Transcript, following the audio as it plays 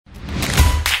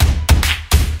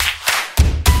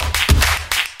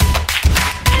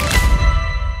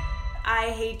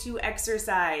hate to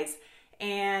exercise.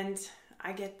 And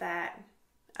I get that.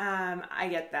 I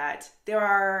get that. There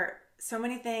are so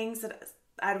many things that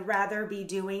I'd rather be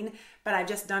doing, but I've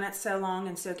just done it so long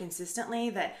and so consistently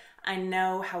that I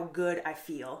know how good I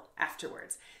feel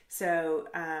afterwards. So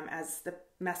as the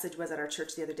message was at our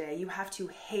church the other day, you have to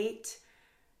hate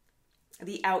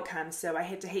the outcome. So I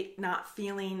hate not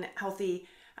feeling healthy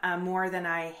more than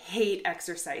I hate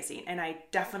exercising. And I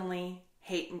definitely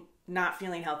hate not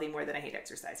feeling healthy more than I hate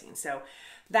exercising. So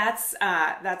that's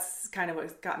kind of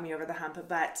what got me over the hump.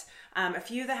 But a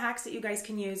few of the hacks that you guys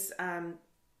can use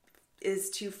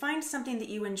is to find something that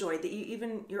you enjoy, that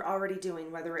you're already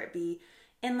doing, whether it be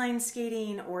inline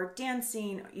skating or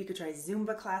dancing. You could try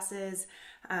Zumba classes.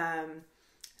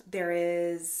 There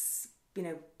is,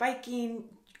 biking,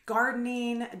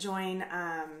 gardening, join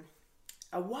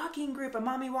a walking group, a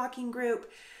mommy walking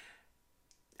group.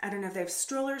 I don't know if they have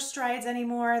stroller strides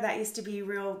anymore. That used to be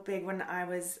real big when I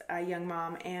was a young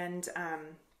mom, and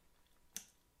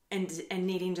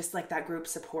needing just like that group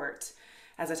support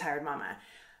as a tired mama.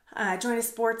 Join a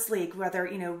sports league, whether,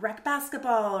 rec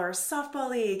basketball or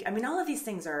softball league. I mean, all of these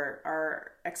things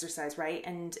are exercise, right?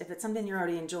 And if it's something you're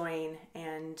already enjoying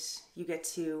and you get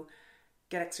to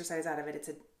get exercise out of it,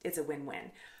 it's a win-win.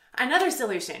 Another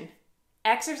solution: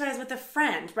 exercise with a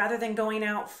friend rather than going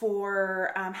out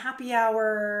for happy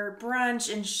hour, brunch,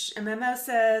 and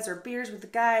mimosas or beers with the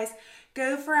guys.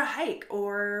 Go for a hike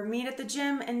or meet at the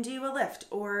gym and do a lift,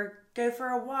 or go for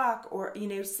a walk, or,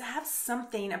 have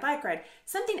something, a bike ride,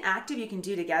 something active you can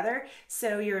do together.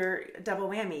 So you're double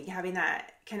whammy, having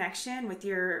that connection with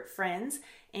your friends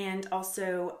and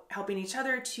also helping each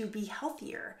other to be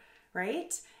healthier,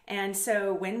 right? And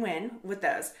so win-win with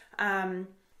those.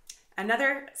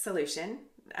 Another solution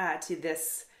to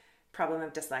this problem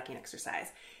of disliking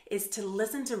exercise is to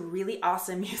listen to really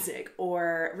awesome music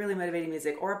or really motivating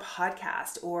music or a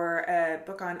podcast or a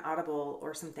book on Audible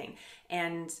or something.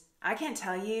 And I can't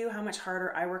tell you how much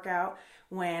harder I work out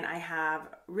when I have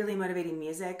really motivating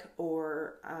music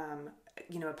or,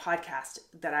 a podcast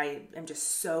that I am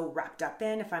just so wrapped up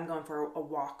in. If I'm going for a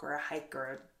walk or a hike or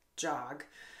a jog,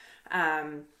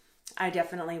 I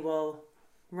definitely will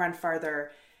run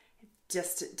farther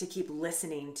just to keep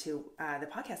listening to the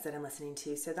podcast that I'm listening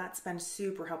to. So that's been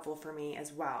super helpful for me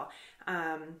as well.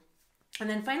 And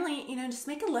then finally, just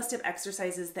make a list of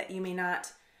exercises that you may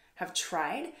not have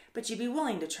tried, but you'd be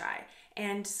willing to try,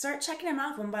 and start checking them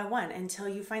off one by one until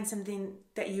you find something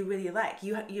that you really like.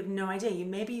 You have no idea.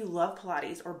 Maybe you love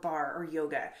Pilates or barre or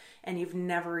yoga and you've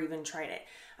never even tried it.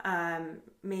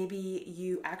 Maybe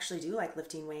you actually do like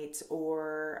lifting weights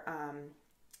or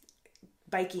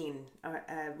biking,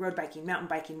 road biking, mountain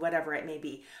biking, whatever it may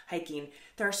be, hiking.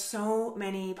 There are so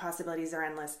many possibilities, they're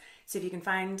endless. So if you can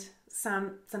find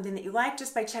something that you like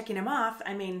just by checking them off,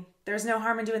 I mean, there's no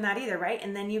harm in doing that either, right?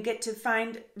 And then you get to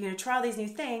find, try all these new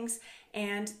things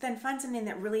and then find something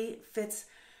that really fits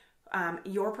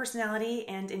your personality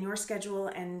and in your schedule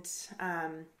and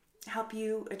help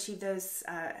you achieve those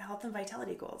health and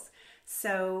vitality goals.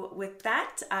 So with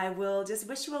that, I will just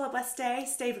wish you all a blessed day,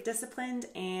 stay disciplined,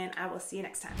 and I will see you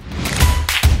next time.